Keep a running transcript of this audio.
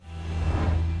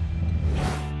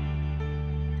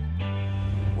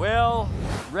Well,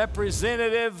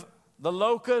 representative, the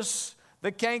locust,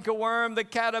 the cankerworm, the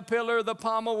caterpillar, the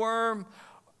palmer worm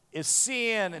is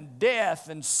sin and death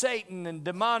and Satan and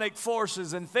demonic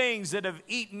forces and things that have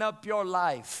eaten up your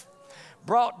life,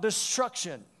 brought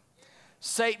destruction.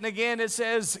 Satan, again, it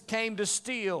says, came to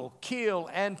steal,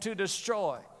 kill, and to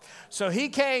destroy. So he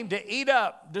came to eat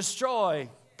up, destroy,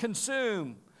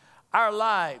 consume our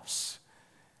lives.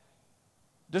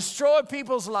 Destroy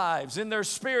people's lives in their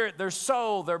spirit, their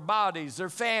soul, their bodies, their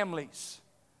families,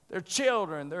 their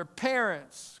children, their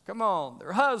parents. Come on,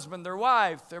 their husband, their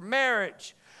wife, their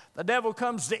marriage. The devil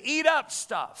comes to eat up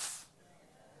stuff.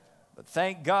 But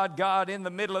thank God, God in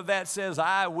the middle of that says,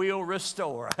 I will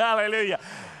restore. Hallelujah.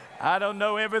 I don't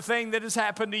know everything that has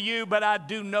happened to you, but I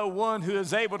do know one who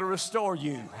is able to restore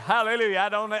you. Hallelujah. I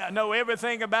don't know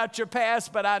everything about your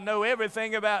past, but I know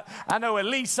at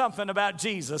least something about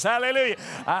Jesus. Hallelujah.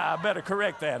 I better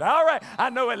correct that. All right.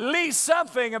 I know at least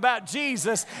something about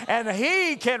Jesus, and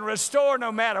he can restore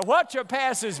no matter what your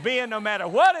past has been, no matter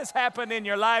what has happened in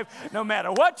your life, no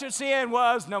matter what your sin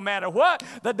was, no matter what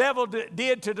the devil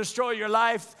did to destroy your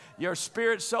life, your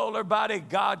spirit, soul, or body,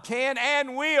 God can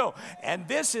and will. And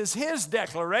this is his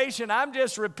declaration. I'm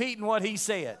just repeating what he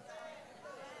said.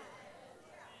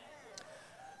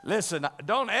 Listen,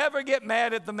 don't ever get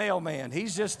mad at the mailman.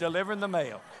 He's just delivering the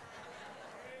mail.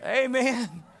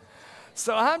 Amen.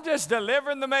 So I'm just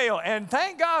delivering the mail. And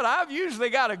thank God I've usually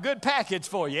got a good package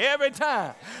for you every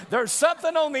time. There's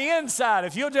something on the inside.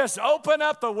 If you'll just open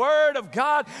up the Word of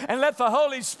God and let the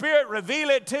Holy Spirit reveal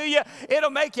it to you,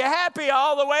 it'll make you happy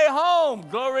all the way home.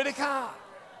 Glory to God.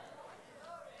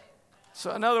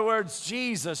 So in other words,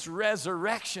 Jesus'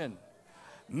 resurrection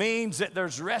means that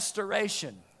there's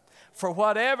restoration for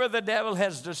whatever the devil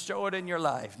has destroyed in your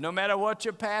life. No matter what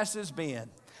your past has been,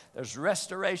 there's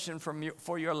restoration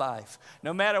for your life.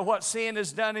 No matter what sin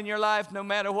has done in your life, no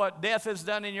matter what death has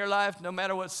done in your life, no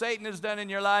matter what Satan has done in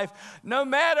your life, no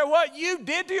matter what you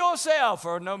did to yourself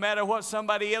or no matter what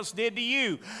somebody else did to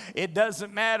you, it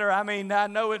doesn't matter. I mean, I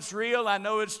know it's real, I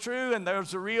know it's true, and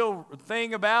there's a real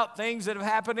thing about things that have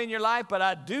happened in your life, but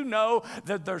I do know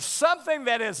that there's something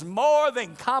that is more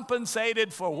than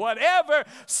compensated for whatever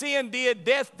sin did,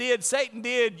 death did, Satan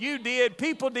did, you did,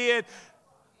 people did.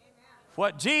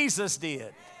 What Jesus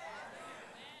did,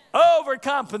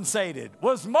 overcompensated,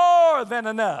 was more than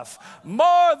enough,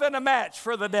 more than a match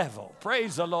for the devil.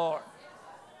 Praise the Lord.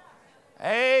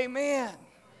 Amen.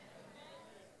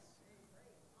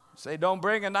 Say, don't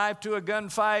bring a knife to a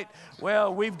gunfight.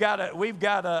 Well, we've got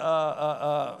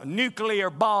a nuclear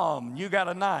bomb. You got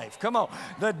a knife. Come on.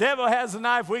 The devil has a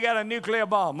knife. We got a nuclear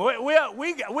bomb.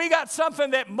 We got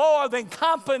something that more than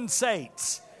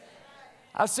compensates.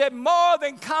 I said more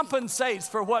than compensates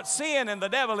for what sin and the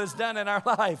devil has done in our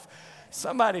life.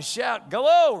 Somebody shout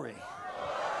glory.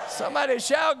 Somebody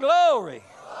shout glory.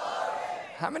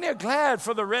 How many are glad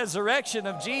for the resurrection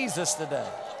of Jesus today?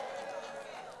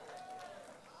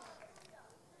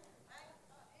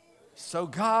 So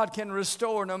God can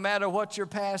restore no matter what your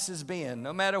past has been,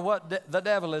 no matter what the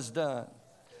devil has done,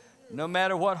 no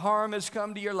matter what harm has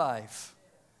come to your life,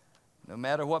 no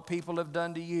matter what people have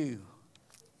done to you.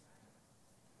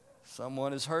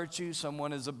 Someone has hurt you.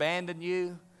 Someone has abandoned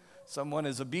you. Someone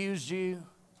has abused you.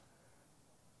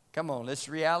 Come on, it's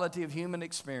the reality of human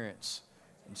experience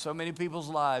in so many people's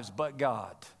lives, but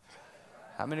God.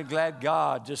 How many are glad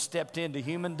God just stepped into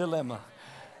human dilemma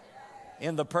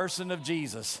in the person of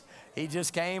Jesus? He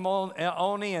just came on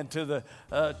into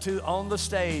on the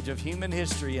stage of human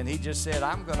history, and he just said,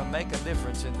 I'm going to make a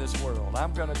difference in this world.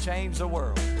 I'm going to change the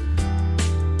world.